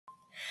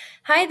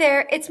Hi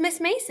there, it's Miss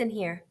Mason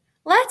here.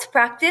 Let's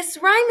practice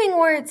rhyming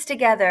words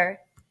together.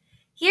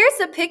 Here's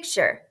a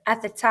picture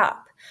at the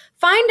top.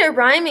 Find a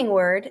rhyming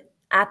word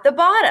at the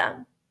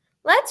bottom.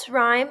 Let's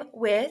rhyme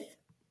with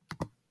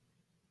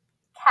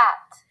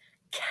cat,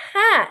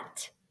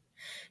 cat.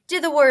 Do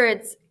the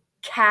words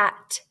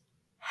cat,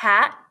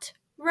 hat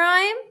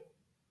rhyme?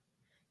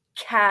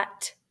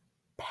 Cat,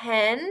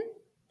 pen,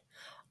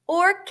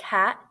 or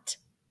cat,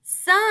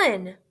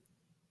 sun?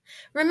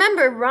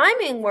 Remember,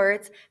 rhyming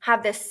words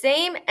have the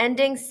same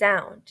ending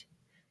sound.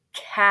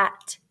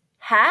 Cat,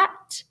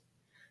 hat,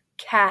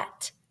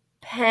 cat,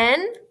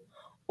 pen,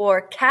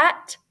 or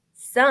cat,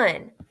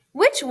 sun.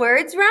 Which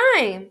words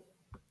rhyme?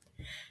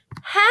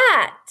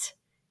 Hat,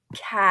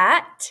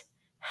 cat,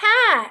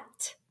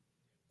 hat.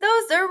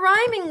 Those are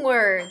rhyming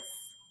words.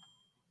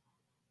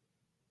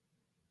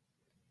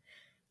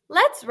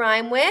 Let's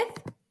rhyme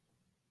with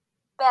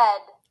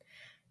bed,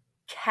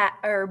 cat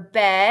or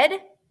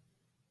bed,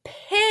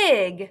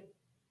 pig,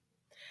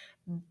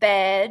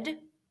 bed,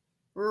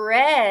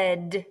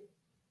 red,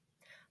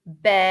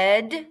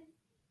 bed,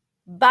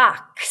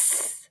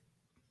 box.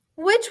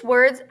 Which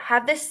words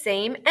have the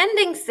same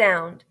ending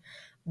sound?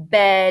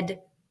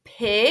 Bed,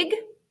 pig,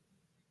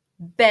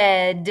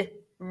 bed,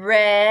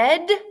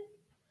 red,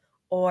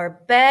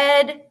 or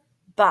bed,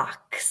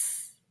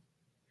 box?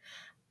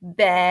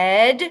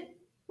 Bed,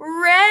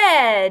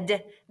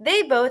 red.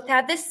 They both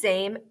have the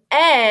same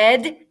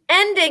ed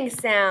ending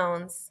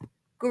sounds.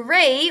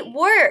 Great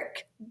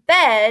work!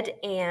 Bed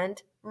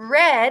and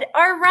red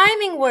are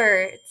rhyming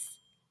words.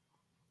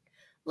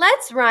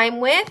 Let's rhyme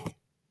with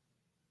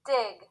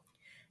dig,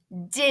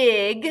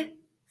 dig,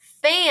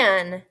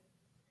 fan,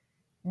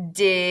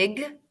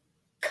 dig,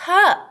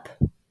 cup,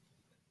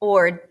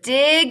 or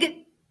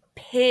dig,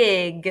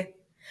 pig.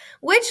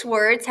 Which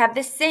words have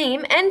the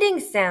same ending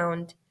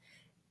sound?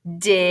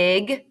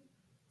 Dig,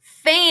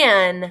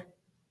 fan,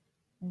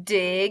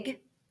 dig,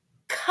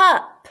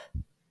 cup,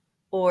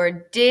 or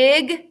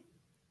dig,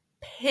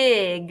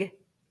 pig.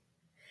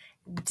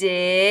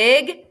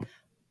 Dig,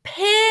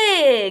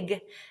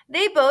 pig.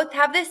 They both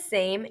have the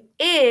same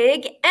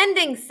ig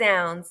ending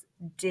sounds.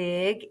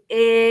 Dig,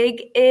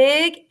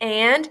 ig,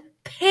 and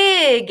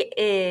pig,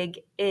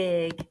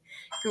 ig.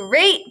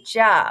 Great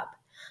job.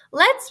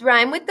 Let's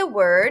rhyme with the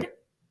word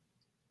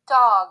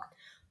dog,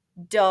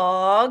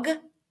 dog,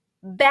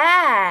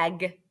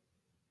 bag,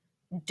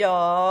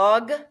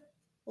 dog,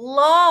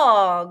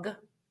 log,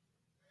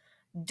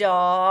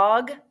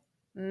 dog,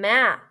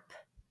 map.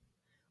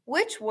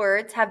 Which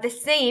words have the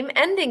same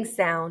ending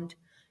sound?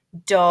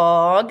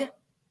 Dog,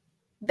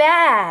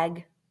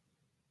 bag.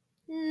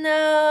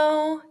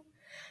 No.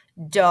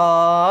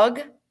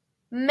 Dog,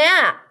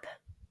 map.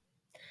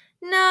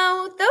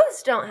 No,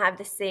 those don't have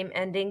the same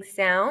ending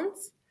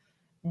sounds.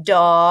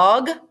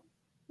 Dog,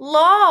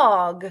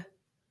 log.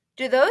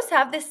 Do those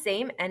have the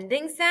same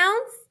ending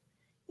sounds?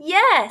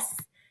 Yes,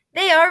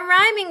 they are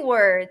rhyming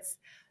words.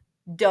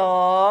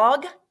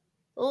 Dog,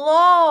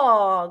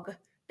 log.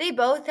 They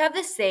both have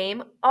the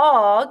same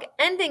og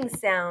ending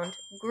sound.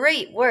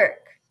 Great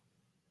work.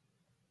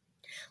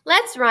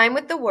 Let's rhyme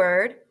with the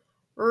word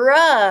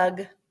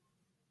rug.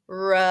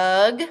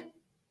 Rug,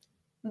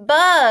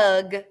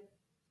 bug.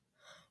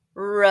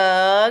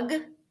 Rug,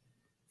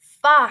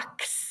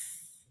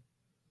 fox.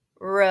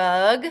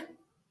 Rug,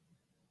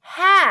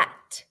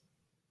 hat.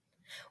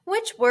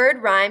 Which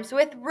word rhymes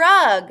with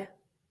rug?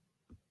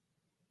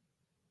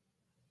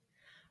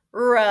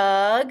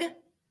 Rug,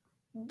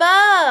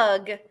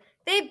 bug.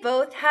 They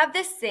both have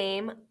the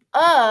same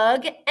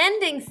ug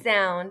ending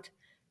sound.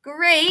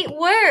 Great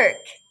work!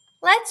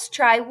 Let's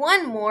try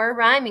one more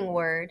rhyming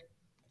word.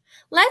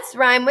 Let's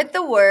rhyme with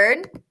the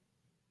word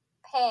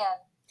pan,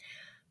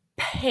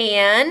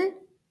 pan,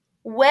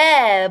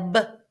 web,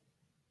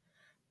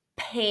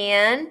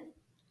 pan,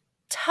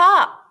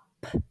 top,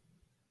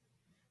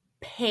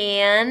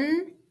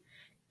 pan,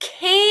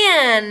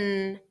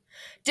 can.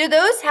 Do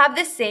those have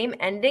the same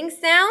ending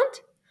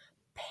sound?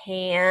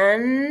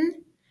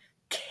 Pan,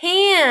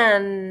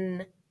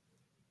 can.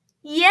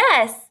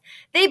 Yes,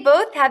 they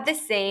both have the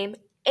same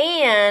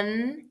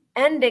an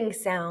ending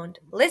sound.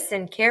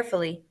 Listen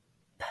carefully.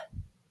 P,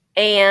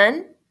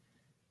 an,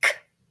 k,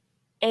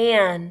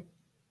 an.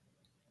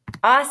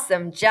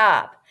 Awesome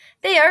job.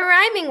 They are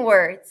rhyming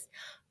words.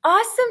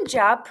 Awesome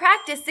job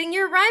practicing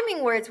your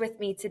rhyming words with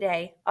me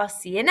today. I'll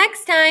see you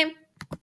next time.